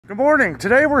Good morning.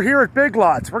 Today we're here at Big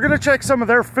Lots. We're going to check some of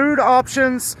their food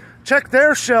options, check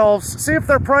their shelves, see if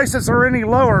their prices are any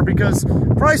lower because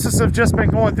prices have just been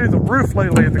going through the roof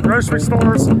lately at the grocery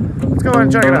stores. Let's go ahead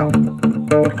and check it out.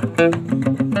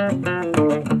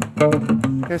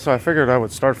 Okay, so I figured I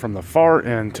would start from the far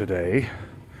end today.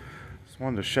 Just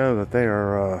wanted to show that they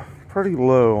are pretty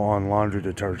low on laundry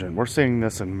detergent. We're seeing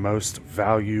this in most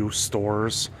value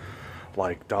stores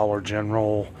like Dollar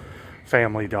General,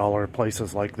 Family Dollar,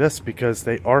 places like this, because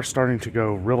they are starting to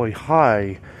go really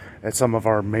high at some of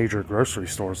our major grocery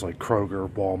stores like Kroger,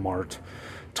 Walmart,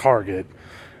 Target.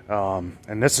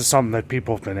 And this is something that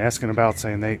people have been asking about,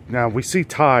 saying now we see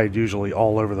Tide usually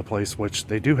all over the place, which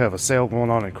they do have a sale going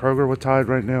on at Kroger with Tide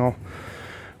right now.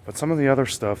 But some of the other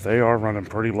stuff, they are running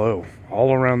pretty low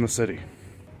all around the city.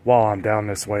 While I'm down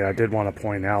this way, I did want to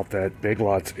point out that Big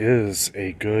Lots is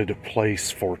a good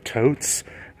place for totes.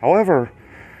 However,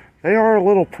 they are a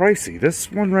little pricey.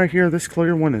 This one right here, this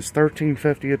clear one, is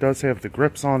 $13.50. It does have the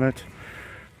grips on it.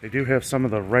 They do have some of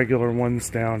the regular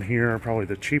ones down here, probably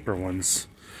the cheaper ones.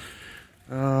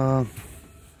 No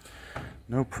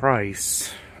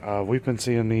price. We've been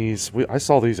seeing these. I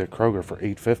saw these at Kroger for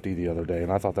 $8.50 the other day,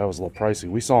 and I thought that was a little pricey.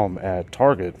 We saw them at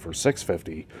Target for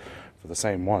 $6.50 for the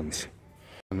same ones.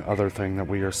 Another thing that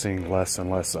we are seeing less and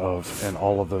less of in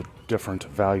all of the different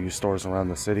value stores around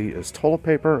the city is toilet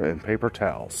paper and paper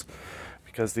towels.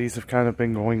 Because these have kind of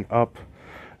been going up,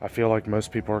 I feel like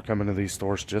most people are coming to these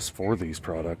stores just for these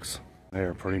products. They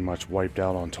are pretty much wiped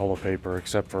out on toilet paper,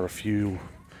 except for a few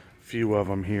of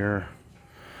them here.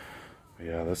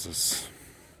 Yeah, this is,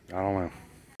 I don't know.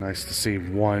 Nice to see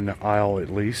one aisle at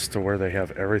least to where they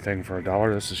have everything for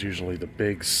 $1. This is usually the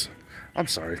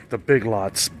Big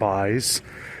Lots buys.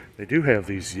 They do have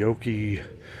these Yoki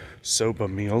soba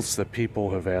meals that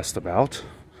people have asked about.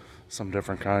 Some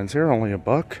different kinds here, only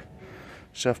 $1.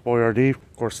 Chef Boyardee,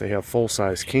 of course, they have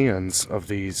full-size cans of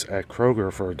these at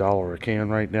Kroger for $1 a can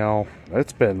right now.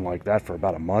 It's been like that for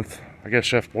about a month. I guess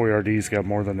Chef Boyardee's got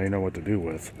more than they know what to do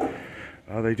with.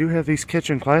 They do have these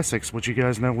kitchen classics, which you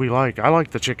guys know we like. I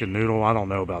like the chicken noodle. I don't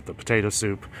know about the potato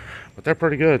soup, but they're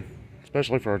pretty good,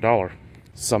 especially for $1.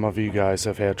 Some of you guys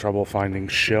have had trouble finding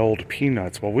shelled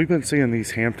peanuts. Well, we've been seeing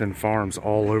these Hampton Farms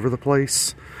all over the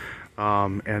place,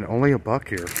 and only $1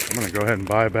 here. I'm going to go ahead and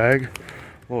buy a bag,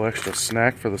 a little extra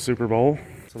snack for the Super Bowl.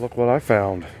 So look what I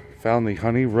found. Found the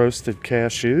honey roasted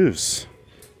cashews.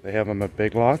 They have them at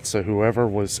Big Lots, so whoever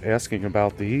was asking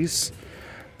about these,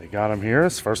 they got them here.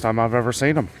 It's the first time I've ever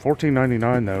seen them.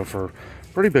 $14.99 though for a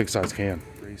pretty big size can.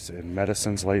 In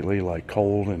medicines lately, like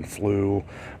cold and flu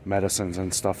medicines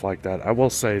and stuff like that. I will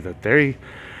say that they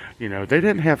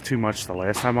didn't have too much the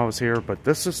last time I was here, but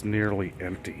this is nearly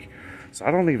empty. So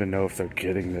I don't even know if they're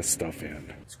getting this stuff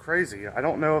in. It's crazy. I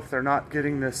don't know if they're not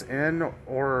getting this in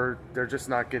or they're just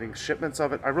not getting shipments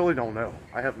of it. I really don't know.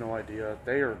 I have no idea.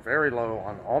 They are very low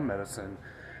on all medicine.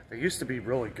 They used to be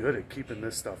really good at keeping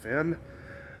this stuff in.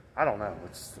 I don't know.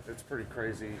 It's pretty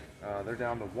crazy. They're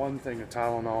down to one thing of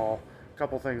Tylenol,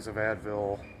 couple things of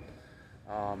Advil,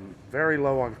 very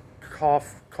low on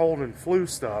cough, cold, and flu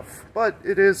stuff, but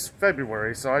it is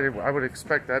February, so I would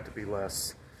expect that to be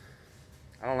less.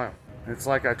 I don't know. It's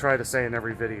like I try to say in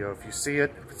every video, if you see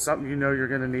it, if it's something you know you're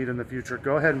going to need in the future,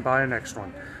 go ahead and buy an extra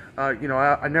one.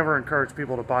 I never encourage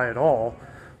people to buy it all,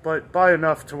 but buy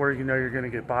enough to where you know you're going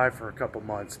to get by for a couple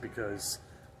months because,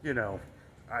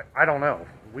 I don't know.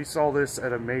 We saw this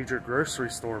at a major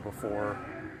grocery store before,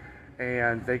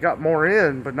 and they got more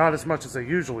in, but not as much as they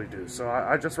usually do. So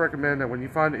I just recommend that when you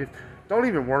find it, don't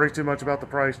even worry too much about the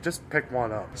price. Just pick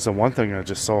one up. So one thing I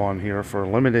just saw on here, for a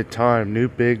limited time, new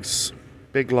Big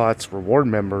Lots reward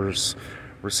members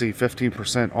receive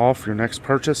 15% off your next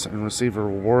purchase and receive a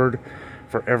reward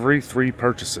for every 3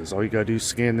 purchases. All you gotta do is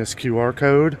scan this QR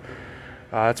code.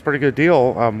 It's a pretty good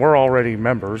deal. We're already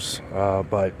members,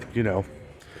 but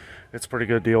it's a pretty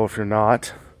good deal if you're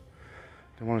not.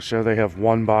 I want to show they have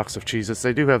 1 box of Cheez-Its.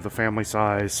 They do have the family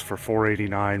size for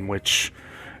 $4.89, which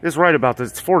is right about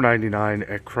this. It's $4.99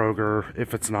 at Kroger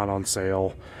if it's not on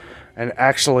sale. And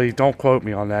actually, don't quote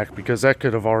me on that because that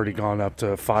could have already gone up to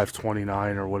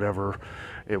 $5.29 or whatever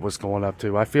it was going up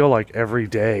to. I feel like every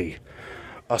day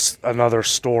another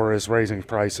store is raising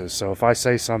prices. So if I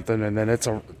say something and then it's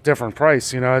a different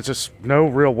price, it's just no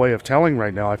real way of telling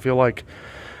right now. I feel like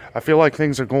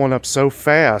things are going up so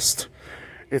fast.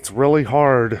 It's really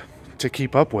hard to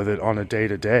keep up with it on a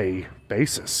day-to-day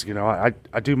basis. I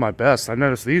do my best. I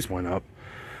noticed these went up.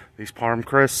 These Parm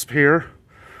Crisps here,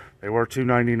 they were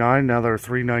 $2.99. Now they're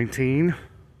 $3.19.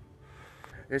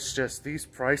 It's just these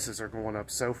prices are going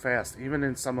up so fast. Even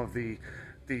in some of the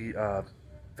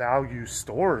value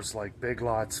stores like Big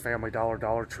Lots, Family Dollar,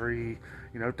 Dollar Tree.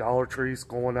 You know, Dollar Tree's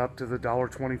going up to the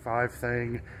 $1.25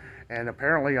 thing. And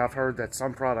apparently I've heard that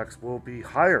some products will be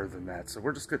higher than that. So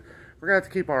we're gonna have to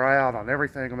keep our eye out on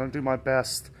everything. I'm gonna do my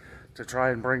best to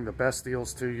try and bring the best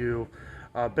deals to you.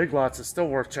 Big Lots is still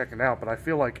worth checking out, but I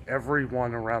feel like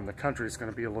everyone around the country is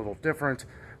gonna be a little different.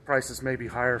 Prices may be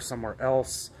higher somewhere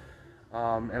else.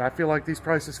 And I feel like these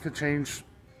prices could change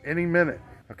any minute.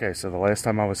 Okay, so the last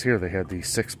time I was here, they had the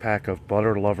 6-pack of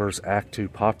Butter Lovers Act 2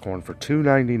 popcorn for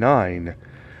 $2.99,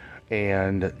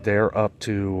 and they're up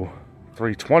to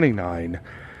 $3.29.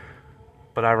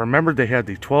 But I remembered they had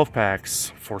the 12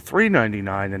 packs for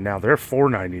 $3.99, and now they're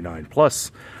 $4.99.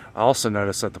 Plus, I also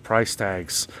noticed that the price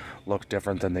tags look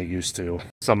different than they used to.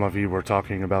 Some of you were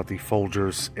talking about the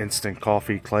Folgers Instant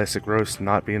Coffee Classic Roast,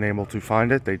 not being able to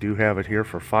find it. They do have it here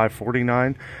for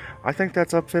 $5.49. I think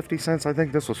that's up 50 cents. I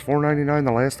think this was $4.99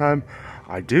 the last time.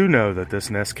 I do know that this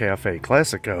Nescafe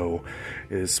Classico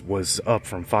was up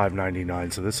from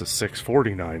 $5.99, so this is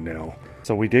 $6.49 now.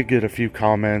 So we did get a few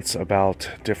comments about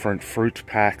different fruit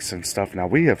packs and stuff. Now,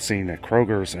 we have seen that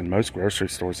Kroger's and most grocery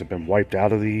stores have been wiped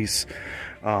out of these.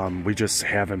 We just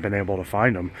haven't been able to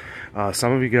find them.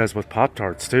 Some of you guys with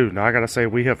Pop-Tarts too. Now, I gotta say,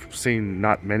 we have seen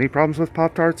not many problems with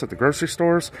Pop-Tarts at the grocery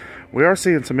stores. We are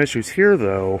seeing some issues here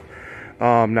though.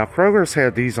 Now, Kroger's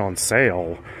had these on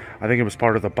sale. I think it was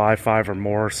part of the buy 5 or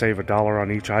more, save $1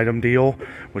 on each item deal,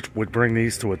 which would bring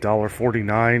these to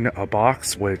 $1.49 a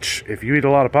box, which, if you eat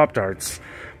a lot of Pop-Tarts,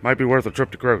 might be worth a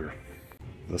trip to Kroger.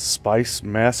 The spice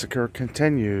massacre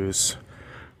continues.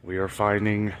 We are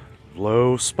finding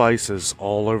low spices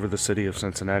all over the city of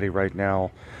Cincinnati right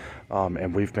now.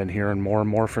 And we've been hearing more and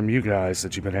more from you guys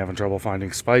that you've been having trouble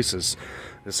finding spices.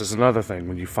 This is another thing.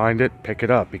 When you find it, pick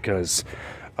it up, because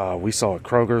we saw at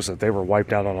Kroger's that they were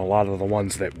wiped out on a lot of the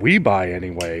ones that we buy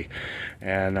anyway.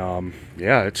 And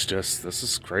yeah, it's just, this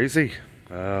is crazy.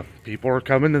 People are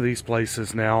coming to these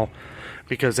places now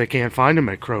because they can't find them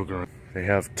at Kroger. They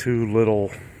have too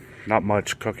little, not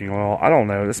much cooking oil. I don't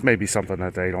know. This may be something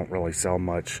that they don't really sell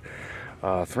much.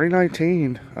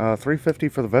 $3.19,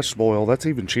 $3.50 for the vegetable oil. That's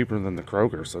even cheaper than the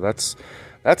Kroger, so that's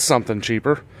something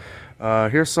cheaper.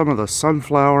 Here's some of the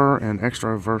sunflower and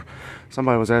extra.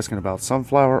 Somebody was asking about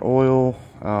sunflower oil.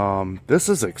 This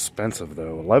is expensive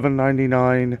though,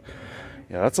 $11.99.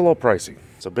 Yeah, that's a little pricey.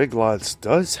 So Big Lots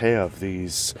does have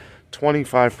these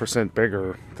 25%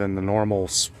 bigger than the normal,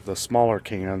 the smaller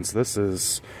cans. This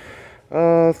is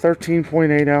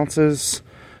 13.8 ounces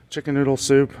chicken noodle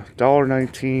soup,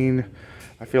 $1.19.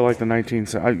 I feel like the 19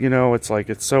 cents, you know, it's like,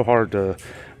 it's so hard to,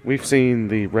 we've seen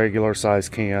the regular size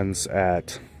cans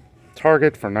at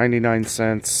Target for 99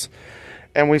 cents,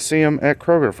 and we see them at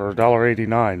Kroger for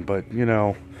 $1.89, but you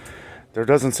know, there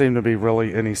doesn't seem to be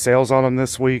really any sales on them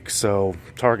this week, so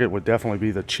Target would definitely be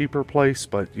the cheaper place,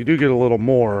 but you do get a little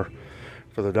more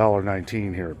for the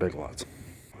 $1.19 here at Big Lots.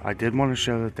 I did want to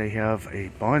show that they have a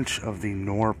bunch of the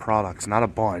Knorr products, not a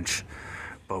bunch,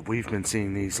 but we've been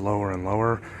seeing these lower and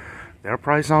lower. Their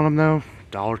price on them though,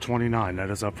 $1.29.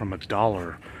 That is up from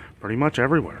 $1 pretty much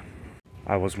everywhere.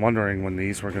 I was wondering when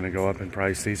these were going to go up in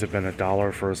price. These have been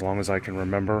 $1 for as long as I can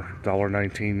remember.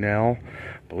 $1.19 now.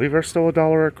 I believe they're still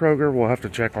 $1 at Kroger. We'll have to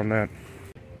check on that.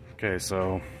 Okay,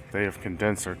 so they have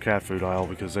condensed their cat food aisle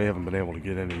because they haven't been able to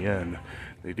get any in.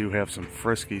 They do have some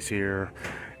Friskies here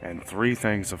and 3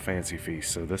 things of Fancy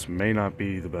Feast, so this may not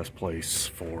be the best place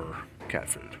for cat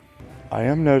food. I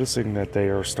am noticing that they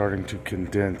are starting to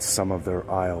condense some of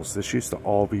their aisles. This used to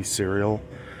all be cereal.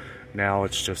 Now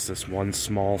it's just this one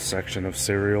small section of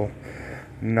cereal.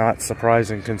 Not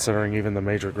surprising considering even the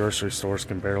major grocery stores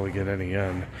can barely get any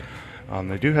in.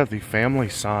 They do have the family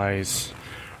size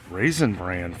Raisin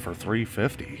Bran for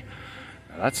 $3.50.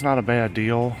 That's not a bad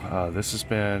deal. This has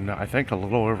been, I think, a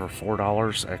little over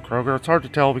 $4 at Kroger. It's hard to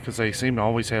tell because they seem to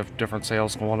always have different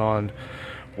sales going on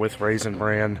with Raisin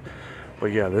Bran.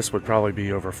 But yeah, this would probably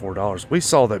be over $4. We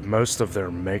saw that most of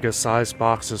their mega size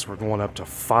boxes were going up to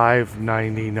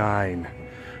 $5.99,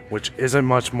 which isn't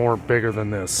much more bigger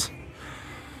than this.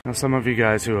 Now, some of you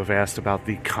guys who have asked about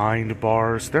the Kind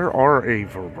bars, there are a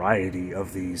variety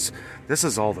of these. This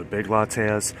is all that Big Lots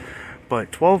has,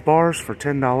 but 12 bars for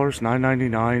 $10,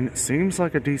 $9.99 seems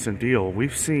like a decent deal.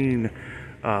 We've seen,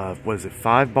 was it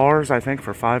 5 bars, I think,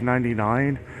 for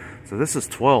 $5.99? So this is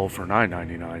 12 for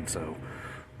 $9.99, so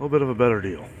a little bit of a better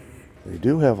deal. They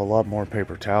do have a lot more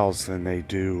paper towels than they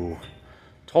do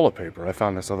toilet paper. I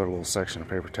found this other little section of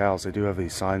paper towels. They do have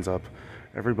these signs up.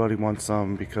 Everybody wants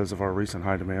some because of our recent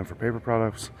high demand for paper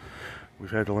products.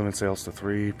 We've had to limit sales to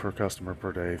 3 per customer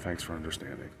per day. Thanks for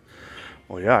understanding.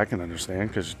 Well, yeah, I can understand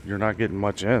because you're not getting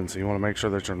much in, so you want to make sure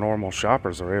that your normal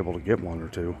shoppers are able to get one or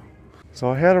two.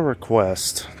 So I had a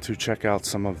request to check out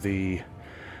some of the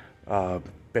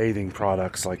bathing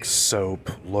products like soap,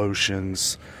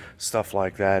 lotions, stuff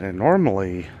like that. And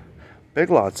normally, Big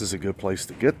Lots is a good place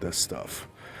to get this stuff.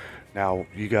 Now,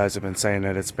 you guys have been saying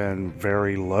that it's been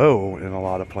very low in a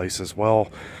lot of places.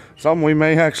 Well, something we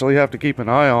may actually have to keep an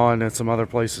eye on in some other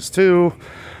places too,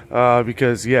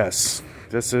 because yes,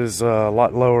 this is a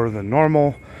lot lower than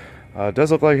normal. It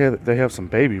does look like they have some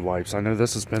baby wipes. I know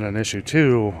this has been an issue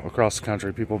too across the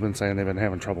country. People have been saying they've been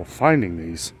having trouble finding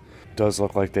these. It does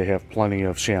look like they have plenty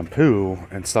of shampoo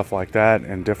and stuff like that,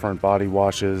 and different body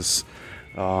washes.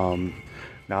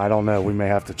 Now, I don't know, we may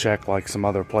have to check like some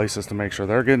other places to make sure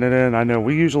they're getting it in. I know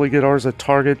we usually get ours at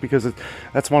Target because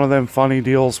that's one of them funny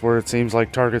deals where it seems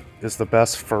like Target is the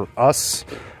best for us,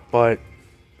 but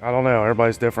I don't know,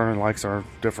 everybody's different and likes our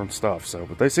different stuff. So,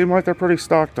 but they seem like they're pretty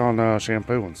stocked on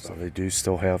shampoo and stuff. So they do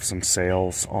still have some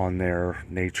sales on their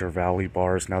Nature Valley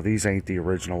bars. Now, these ain't the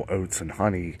original oats and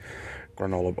honey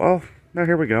granola. Oh, no,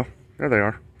 here we go. There they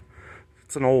are.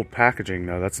 It's an old packaging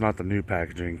though. That's not the new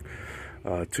packaging.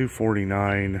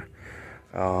 $2.49,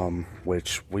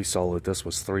 which we saw that this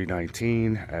was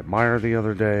 $3.19 at Meijer the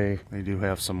other day. They do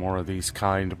have some more of these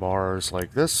kind bars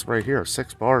like this right here,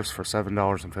 6 bars for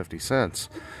 $7.50.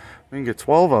 You can get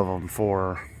 12 of them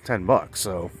for 10 bucks,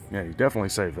 so yeah, you definitely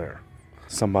save there.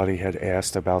 Somebody had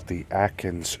asked about the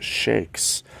Atkins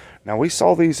shakes. Now, we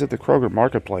saw these at the Kroger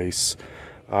Marketplace.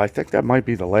 I think that might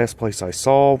be the last place I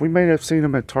saw. We may have seen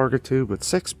them at Target too, but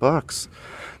 6 bucks.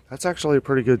 That's actually a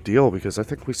pretty good deal because I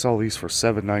think we saw these for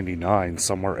 $7.99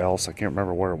 somewhere else. I can't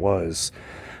remember where it was.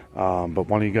 But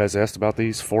one of you guys asked about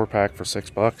these, 4-pack for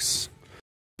 6 bucks.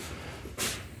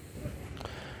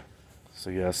 So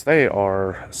yes, they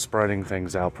are spreading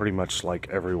things out pretty much like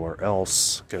everywhere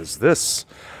else, because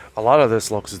a lot of this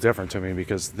looks different to me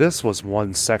because this was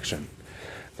one section.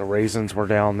 The raisins were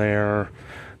down there.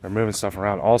 They're moving stuff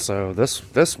around. Also,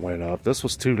 this went up. This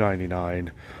was $2.99,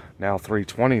 now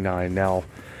 $3.29. Now,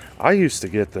 I used to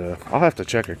get I'll have to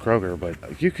check at Kroger,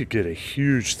 but you could get a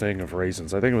huge thing of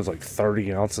raisins. I think it was like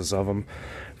 30 ounces of them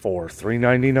for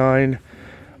 $3.99.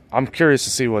 I'm curious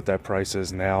to see what that price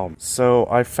is now. So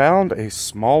I found a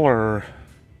smaller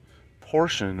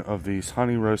portion of these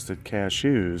honey roasted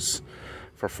cashews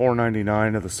for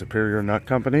 $4.99 of the Superior Nut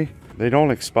Company. They don't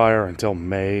expire until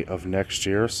May of next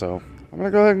year, so I'm going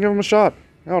to go ahead and give them a shot.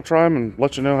 I'll try them and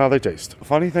let you know how they taste. The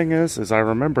funny thing is I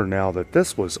remember now that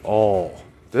this was all...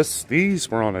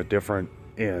 These were on a different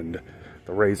end,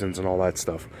 the raisins and all that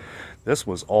stuff. This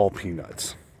was all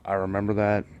peanuts. I remember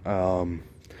that.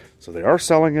 So they are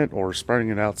selling it or spreading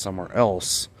it out somewhere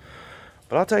else.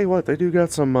 But I'll tell you what, they do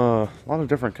got some a lot of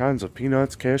different kinds of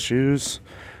peanuts, cashews,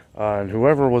 and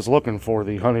whoever was looking for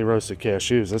the honey roasted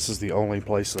cashews, this is the only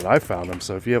place that I found them.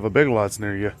 So if you have a Big Lots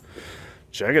near you,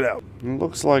 check it out. It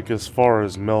looks like as far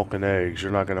as milk and eggs,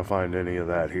 you're not going to find any of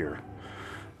that here.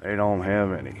 They don't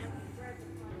have any.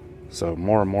 So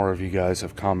more and more of you guys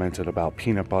have commented about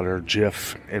peanut butter,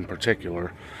 Jif in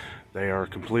particular. They are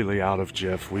completely out of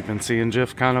Jif. We've been seeing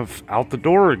Jif kind of out the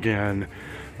door again.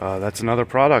 That's another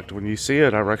product. When you see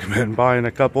it, I recommend buying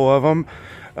a couple of them.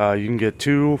 You can get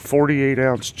 2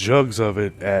 48-ounce jugs of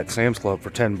it at Sam's Club for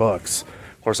 10 bucks.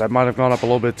 Of course, that might have gone up a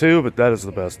little bit too, but that is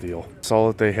the best deal. Saw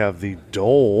that they have the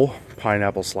Dole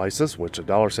pineapple slices, which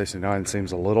 $1.69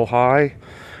 seems a little high.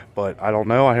 But I don't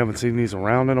know. I haven't seen these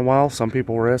around in a while. Some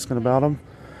people were asking about them.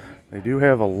 They do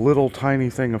have a little tiny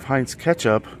thing of Heinz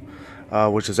ketchup,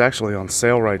 which is actually on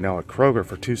sale right now at Kroger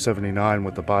for $2.79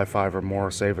 with the buy 5 or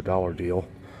more, save $1 deal.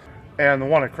 And the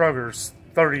one at Kroger's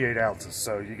 38 ounces,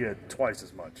 so you get twice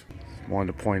as much.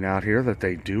 Wanted to point out here that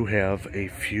they do have a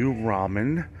few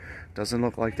ramen. Doesn't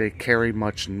look like they carry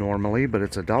much normally, but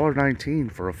it's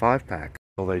 $1.19 for a 5-pack.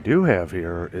 What they do have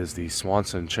here is the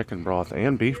Swanson chicken broth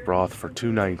and beef broth for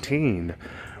 $2.19.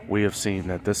 We have seen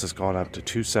that this has gone up to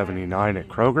 $2.79 at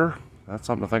Kroger. That's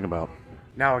something to think about.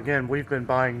 Now again, we've been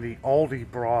buying the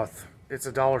Aldi broth. It's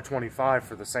 $1.25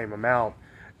 for the same amount,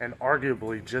 and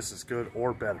arguably just as good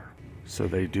or better. So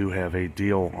they do have a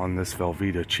deal on this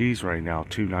Velveeta cheese right now,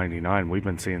 $2.99. We've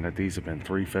been seeing that these have been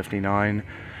 $3.59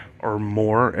 or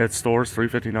more at stores.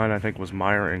 $3.59 I think was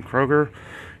Meijer and Kroger.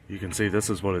 You can see this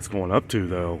is what it's going up to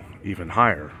though, even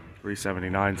higher.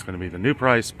 $3.79 is going to be the new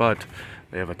price, but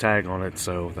they have a tag on it,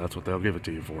 so that's what they'll give it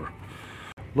to you for.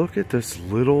 Look at this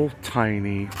little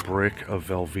tiny brick of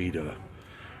Velveeta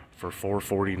for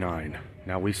 $4.49.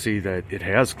 Now we see that it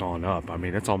has gone up. I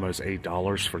mean, it's almost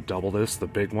 $8 for double this, the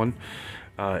big one,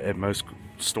 at most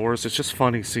stores. It's just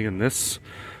funny seeing this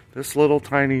little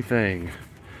tiny thing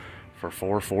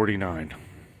for $4.49.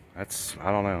 That's,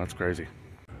 I don't know, that's crazy.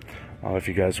 If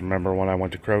you guys remember when I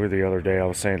went to Kroger the other day, I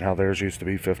was saying how theirs used to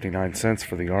be 59 cents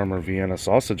for the Armour Vienna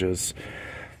sausages.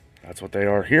 That's what they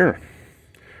are here.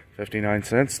 59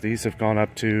 cents. These have gone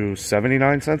up to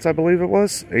 79 cents, I believe it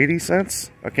was. 80 cents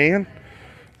a can.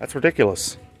 That's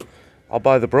ridiculous. I'll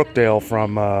buy the Brookdale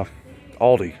from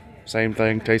Aldi. Same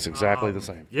thing, tastes exactly the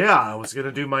same. Yeah, I was going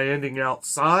to do my ending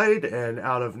outside, and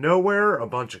out of nowhere, a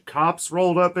bunch of cops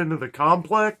rolled up into the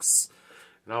complex.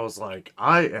 And I was like,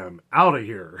 I am out of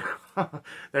here.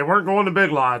 They weren't going to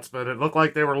Big Lots, but it looked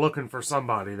like they were looking for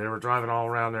somebody. They were driving all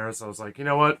around there, so I was like, you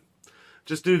know what?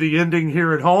 Just do the ending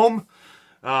here at home.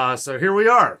 So here we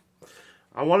are.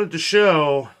 I wanted to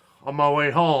show, on my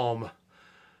way home,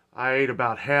 I ate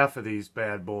about half of these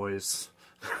bad boys.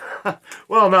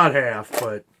 Well, not half,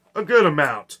 but a good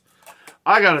amount.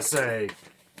 I gotta say,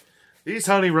 these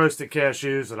honey roasted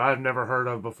cashews that I've never heard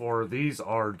of before, these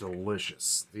are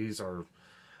delicious. These are,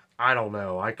 I don't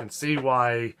know, I can see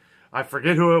why, I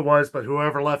forget who it was, but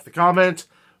whoever left the comment,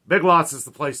 Big Lots is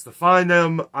the place to find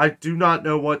them. I do not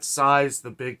know what size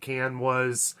the big can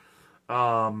was,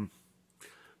 but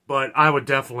I would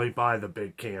definitely buy the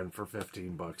big can for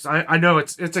 15 bucks. I know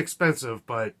it's expensive,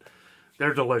 but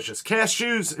they're delicious.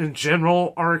 Cashews in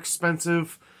general are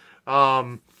expensive.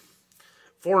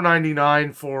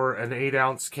 $4.99 for an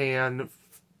 8-ounce can.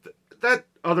 That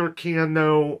other can,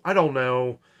 though, I don't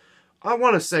know. I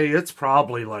want to say it's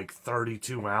probably like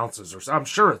 32 ounces or so. I'm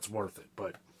sure it's worth it.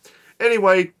 But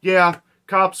anyway, yeah,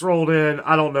 cops rolled in.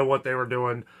 I don't know what they were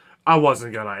doing. I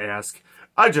wasn't going to ask.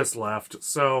 I just left.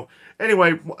 So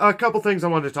anyway, a couple things I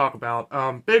wanted to talk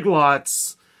about. Big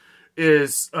Lots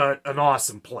is an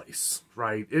awesome place,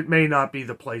 right? It may not be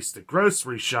the place to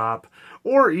grocery shop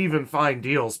or even find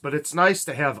deals, but it's nice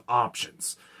to have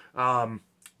options.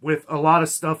 With a lot of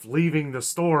stuff leaving the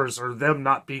stores or them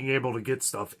not being able to get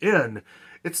stuff in,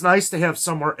 it's nice to have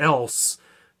somewhere else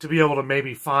to be able to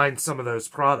maybe find some of those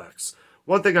products.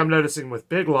 One thing I'm noticing with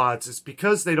Big Lots is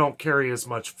because they don't carry as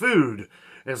much food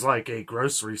as like a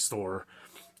grocery store,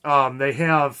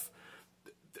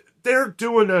 they're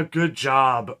doing a good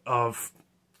job of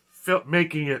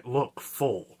making it look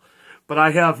full. But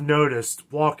I have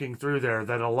noticed walking through there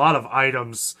that a lot of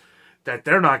items that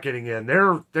they're not getting in,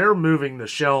 they're moving the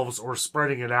shelves or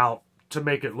spreading it out to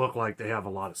make it look like they have a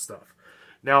lot of stuff.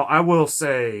 Now, I will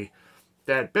say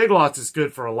that Big Lots is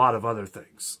good for a lot of other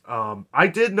things. I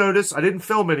did notice, I didn't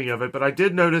film any of it, but I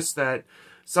did notice that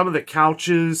some of the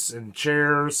couches and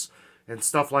chairs and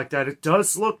stuff like that, it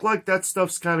does look like that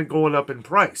stuff's kind of going up in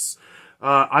price.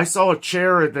 I saw a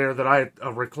chair in there a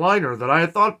recliner that I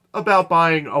had thought about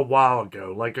buying a while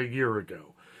ago, like a year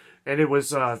ago. And it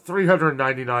was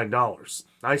 $399.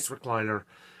 Nice recliner.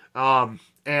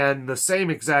 And the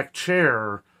same exact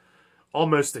chair,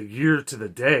 almost a year to the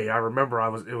day. I remember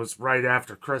it was right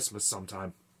after Christmas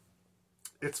sometime.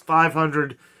 It's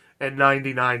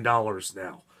 $599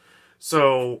 now.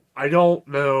 So I don't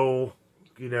know,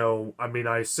 I mean,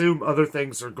 I assume other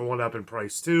things are going up in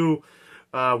price too,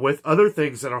 with other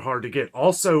things that are hard to get.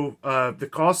 Also, the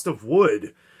cost of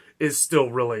wood is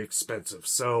still really expensive.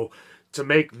 So to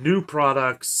make new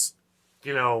products,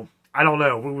 I don't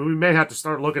know. We may have to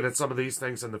start looking at some of these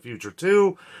things in the future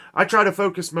too. I try to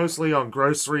focus mostly on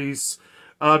groceries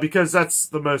because that's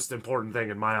the most important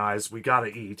thing in my eyes. We got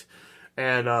to eat.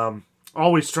 And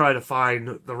always try to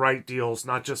find the right deals,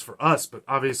 not just for us, but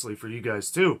obviously for you guys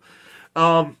too.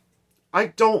 I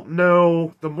don't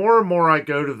know. The more and more I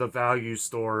go to the value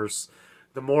stores,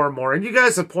 the more and more, and you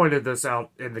guys have pointed this out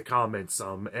in the comments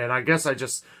some, and I guess I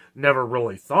just never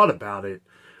really thought about it,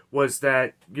 was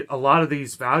that a lot of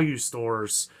these value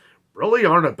stores really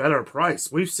aren't a better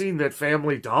price. We've seen that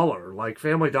Family Dollar, like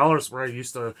Family Dollar's where I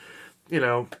used to,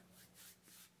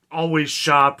 always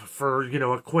shop for,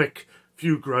 a quick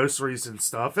few groceries and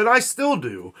stuff, and I still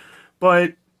do.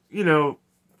 But,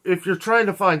 if you're trying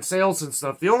to find sales and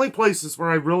stuff, the only places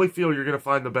where I really feel you're going to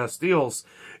find the best deals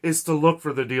is to look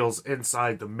for the deals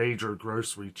inside the major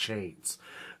grocery chains.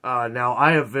 Now,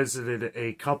 I have visited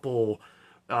a couple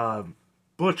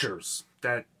butchers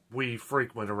that we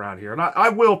frequent around here, and I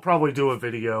will probably do a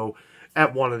video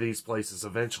at one of these places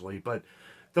eventually, but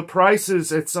the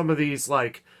prices at some of these,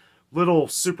 like, little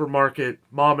supermarket,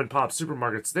 mom-and-pop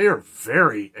supermarkets, they are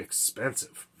very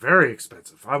expensive. Very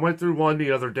expensive. I went through one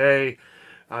the other day.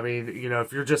 I mean,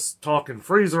 if you're just talking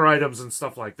freezer items and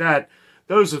stuff like that,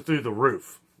 those are through the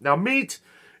roof. Now, meat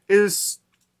is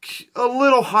a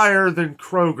little higher than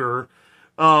Kroger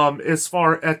as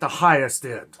far at the highest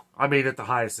end. I mean, at the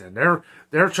highest end.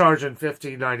 They're charging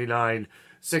 $15.99,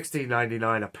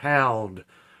 $16.99 a pound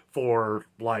for,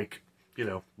 like, you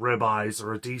know, ribeyes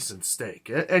or a decent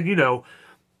steak. And, you know,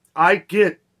 I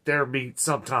get their meat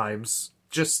sometimes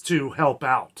just to help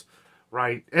out,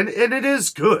 right? And it is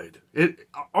good. It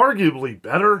arguably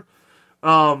better,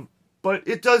 but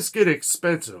it does get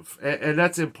expensive. And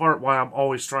that's in part why I'm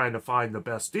always trying to find the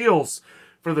best deals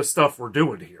for the stuff we're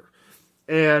doing here.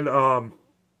 And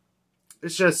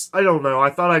it's just, I don't know. I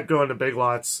thought I'd go into Big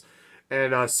Lots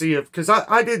and see if, because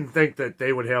I didn't think that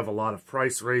they would have a lot of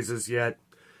price raises yet.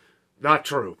 Not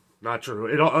true. Not true.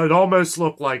 It almost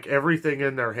looked like everything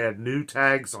in there had new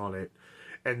tags on it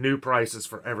and new prices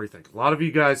for everything. A lot of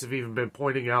you guys have even been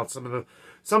pointing out some of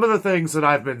the things that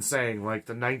I've been saying, like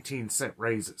the 19-cent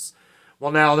raises.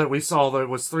 Well, now that we saw that it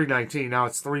was $3.19, now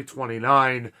it's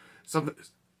 $3.29. Something.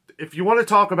 If you want to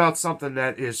talk about something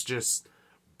that is just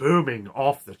booming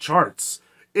off the charts,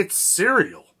 it's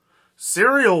cereal.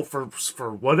 Cereal,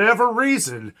 for whatever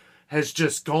reason, has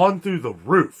just gone through the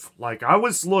roof. Like, I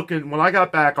was looking, when I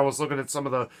got back, I was looking at some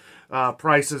of the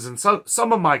prices and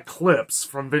some of my clips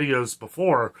from videos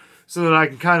before, so that I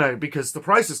can kind of, because the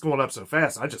price is going up so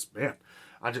fast, I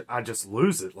just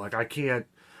lose it. Like, I can't,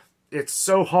 it's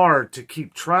so hard to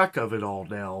keep track of it all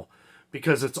now,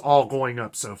 because it's all going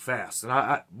up so fast.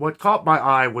 And what caught my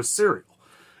eye was cereal.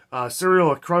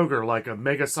 Cereal at Kroger, like a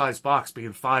mega-sized box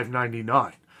being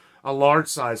 $5.99. A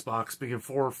large-sized box being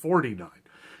 $4.49.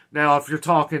 Now, if you're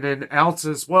talking in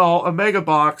ounces, well, a mega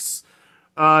box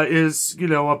is, you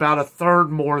know, about a third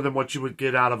more than what you would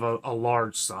get out of a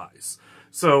large size.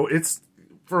 So it's,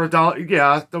 for $1,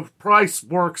 yeah, the price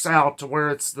works out to where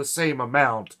it's the same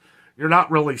amount. You're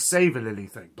not really saving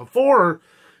anything. Before,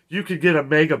 you could get a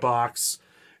mega box,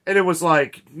 and it was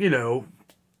like, you know,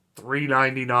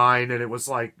 $3.99, and it was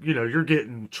like, you know, you're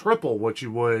getting triple what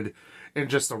you would in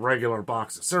just a regular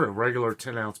box of cereal, regular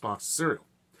 10-ounce box of cereal.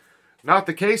 Not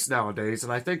the case nowadays,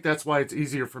 and I think that's why it's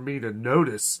easier for me to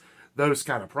notice those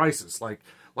kind of prices. Like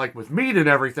with meat and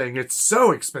everything, it's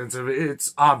so expensive,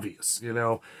 it's obvious, you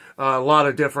know. A lot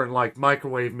of different, like,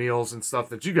 microwave meals and stuff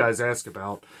that you guys ask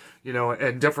about, you know,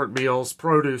 and different meals,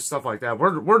 produce, stuff like that.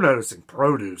 We're noticing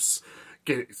produce.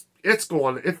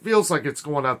 It feels like it's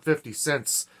going up 50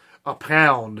 cents a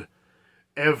pound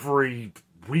every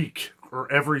week,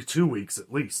 or every 2 weeks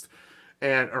at least.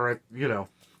 You know,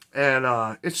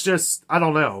 and it's just, I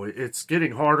don't know, it's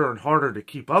getting harder and harder to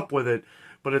keep up with it,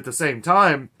 but at the same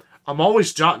time, I'm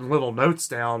always jotting little notes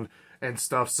down and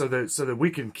stuff so that we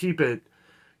can keep it,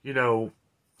 you know,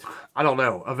 I don't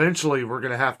know, eventually we're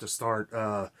going to have to start,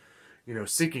 you know,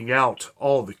 seeking out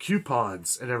all the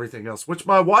coupons and everything else, which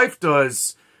my wife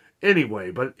does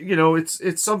anyway, but, you know,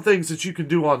 it's some things that you can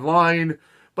do online,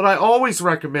 but I always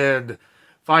recommend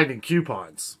finding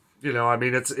coupons. You know, I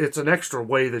mean, it's an extra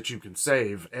way that you can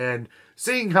save. And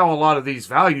seeing how a lot of these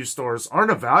value stores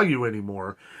aren't a value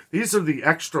anymore, these are the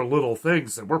extra little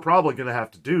things that we're probably going to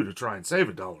have to do to try and save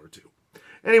 $1 or $2.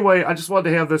 Anyway, I just wanted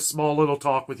to have this small little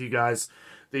talk with you guys.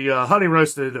 The honey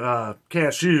roasted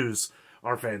cashews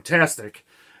are fantastic.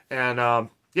 And,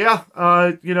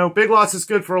 yeah, you know, Big Lots is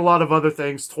good for a lot of other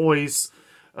things. Toys,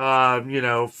 you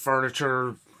know,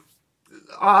 furniture,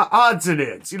 odds and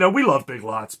ends. You know, we love Big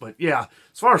Lots, but yeah,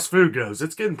 as far as food goes,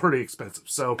 it's getting pretty expensive.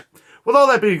 So, with all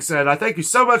that being said, I thank you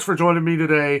so much for joining me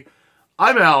today.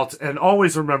 I'm out, and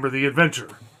always remember, the adventure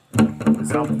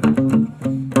is out there.